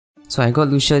So I got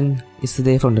Lucian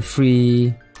yesterday from the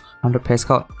free 100 pair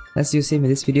scout. Let's use him in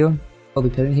this video. I'll be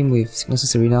pairing him with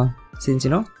SS Serena, since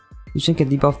Lucian can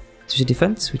debuff special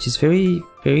defense, which is very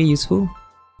useful,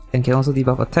 and can also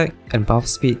debuff attack and buff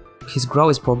speed. His growl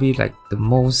is probably like the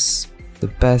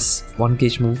best 1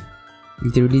 gauge move.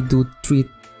 Literally do 3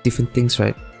 different things,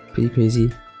 right? Pretty crazy.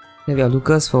 Then we have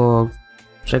Lucas for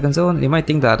Dragon Zone. You might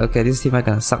think that, okay, this team might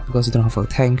gonna suck because you don't have a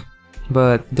tank,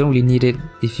 but you don't really need it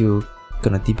if you're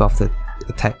gonna debuff the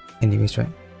attack anyways, right?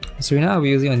 Serena,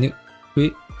 we're using a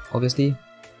Nuke, obviously,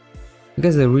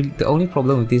 because the only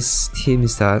problem with this team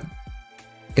is that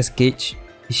gauge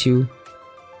issue,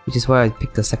 which is why I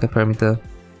picked the second parameter,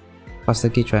 faster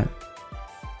gauge, right?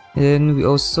 Then we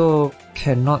also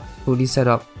cannot fully set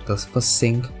up the first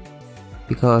sync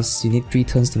because you need 3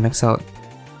 turns to max out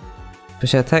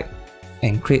special attack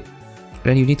and crit.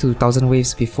 Then you need 2000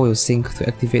 waves before you sync to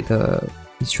activate the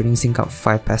Training Sync Up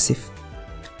 5 passive.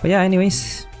 But yeah,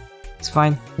 anyways, it's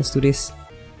fine, let's do this.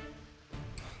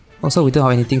 Also, we don't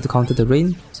have anything to counter the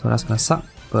rain, so that's gonna suck,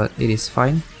 but it is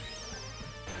fine.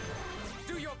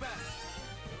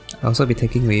 I'll also be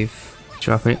taking with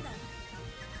Girafarig.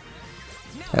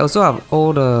 I also have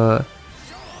all the...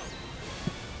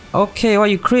 Okay, why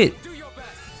you crit?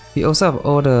 We also have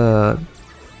all the...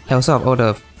 I also have all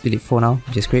the Elite 4 now,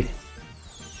 which is great.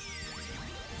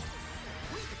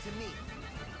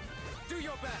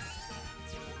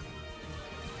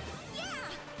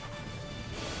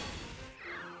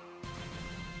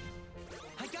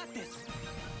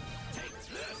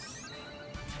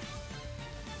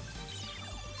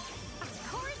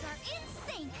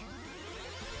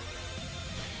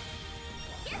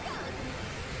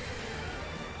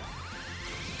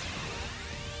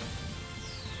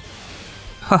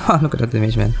 Haha, look at that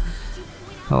damage, man.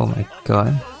 Oh my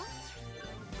god.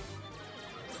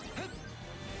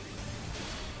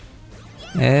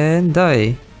 And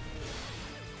die.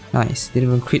 Nice, didn't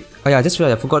even crit. Oh yeah, I just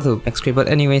realized I forgot to max crit, but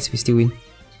anyways, we still win.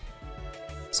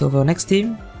 So for next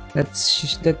team,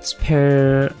 let's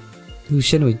pair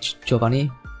Lucian with Giovanni.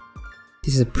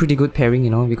 This is a pretty good pairing,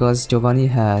 because Giovanni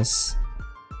has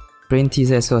Brain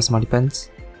Teaser as well as Multi-Pants,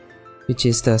 which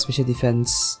is the special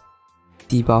defense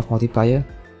debuff multiplier,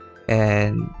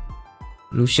 and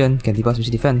Lucian can debuff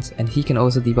special defense, and he can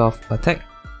also debuff attack,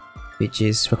 which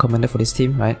is recommended for this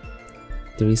team, right?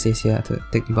 It really says here to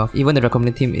take debuff. Even the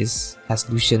recommended team has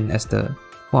Lucian as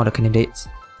one of the candidates.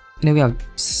 And then we have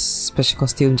special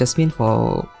costume Jasmine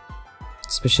for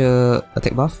special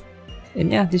attack buff,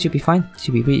 and yeah, this should be fine.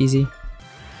 Should be pretty easy.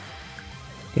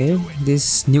 Okay,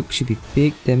 this Nuke should be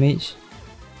big damage,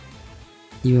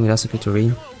 even without Secret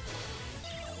Terrain.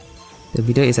 The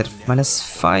leader is at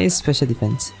 -5 special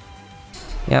defense.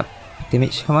 Yep,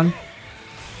 damage, come on.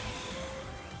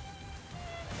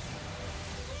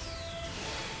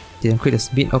 Didn't crit a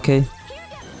speed, okay.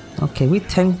 Okay, we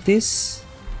tank this.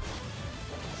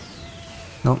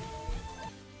 Nope.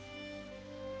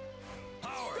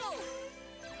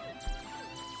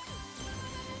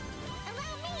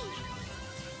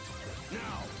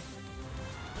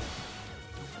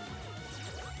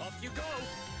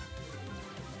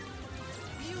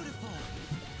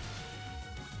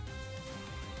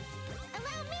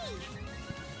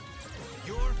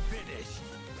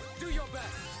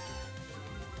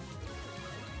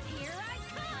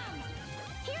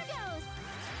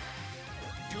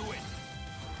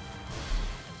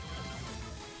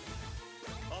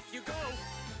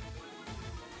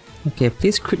 Okay,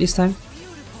 please crit this time.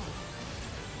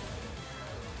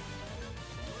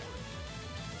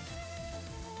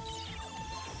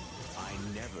 I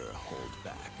never hold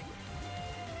back.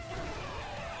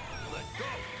 Let's go.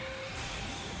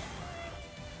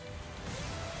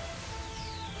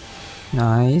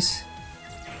 Nice.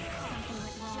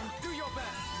 Do your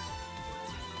best.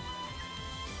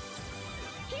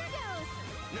 Here goes.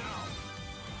 Now.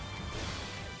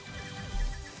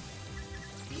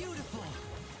 Beautiful.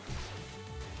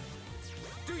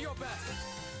 Do your best.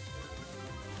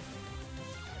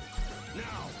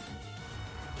 Now.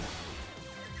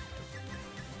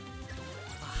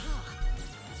 Aha.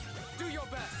 Do your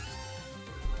best.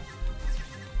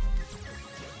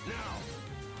 Now.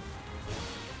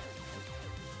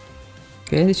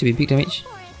 Okay, this should be big damage.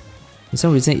 For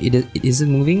some reason it isn't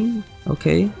moving.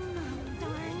 Okay.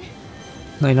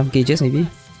 Not enough gauges maybe.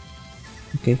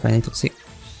 Okay, finally toxic.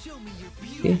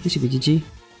 Okay, this should be GG.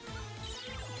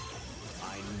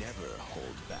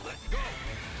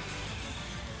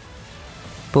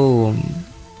 Boom.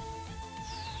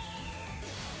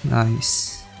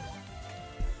 Nice.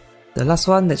 The last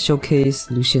one, let's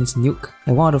showcase Lucian's Nuke.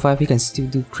 And 1 out of 5 he can still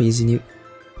do crazy nuke,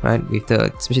 right? With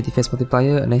the special defense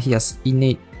multiplier, and then he has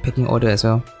innate pecking order as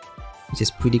well, which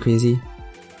is pretty crazy.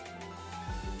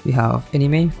 We have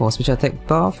anime for special attack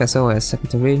buff as well as second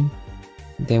terrain.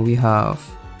 Then we have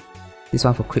this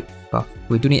one for crit buff.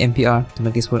 We do need NPR to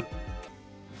make this work.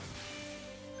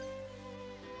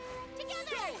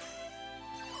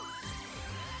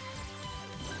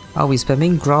 I'll be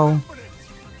spamming growl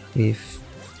with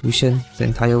Lucian the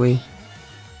entire way,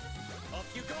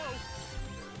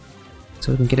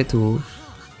 so we can get it to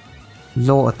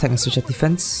low attack and special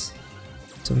defense,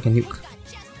 so we can nuke.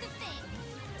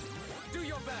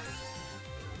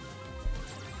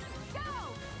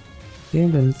 Okay,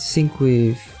 then sync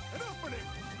with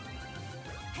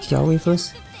Kiawe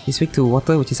first. He's weak to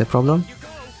water, which is a problem,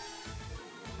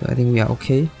 but I think we are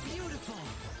okay.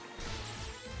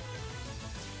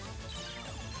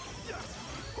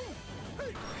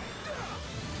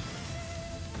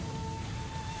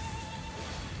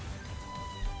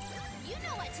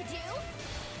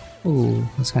 Ooh,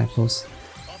 that's kind of close.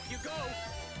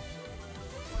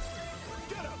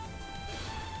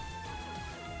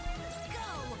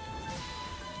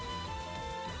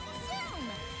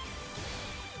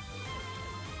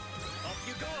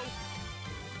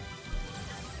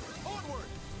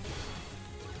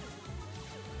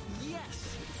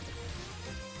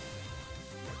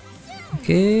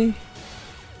 Okay.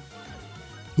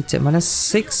 It's at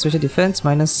 -6 special defense,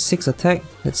 -6 attack.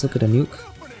 Let's look at the nuke.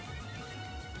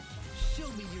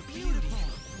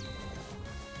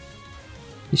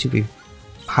 It should be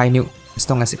high nuke as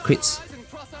long as it crits.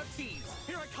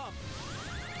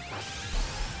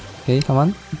 Okay, come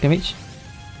on, damage.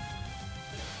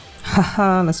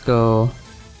 Haha, let's go.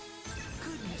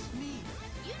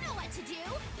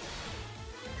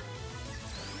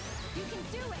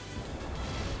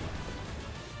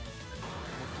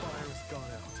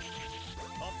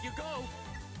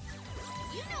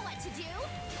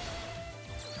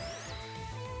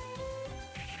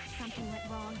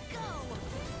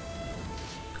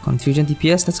 Confusion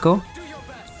DPS, let's go.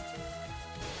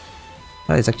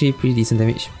 That is actually pretty decent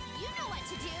damage.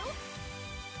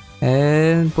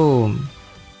 And boom.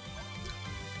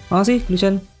 Honestly,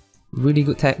 Lucian, really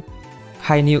good tech.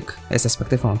 High nuke as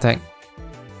expected from attack.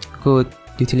 Good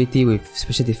utility with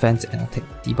special defense and attack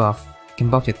debuff. You can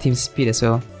buff your team's speed as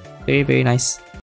well. Very nice.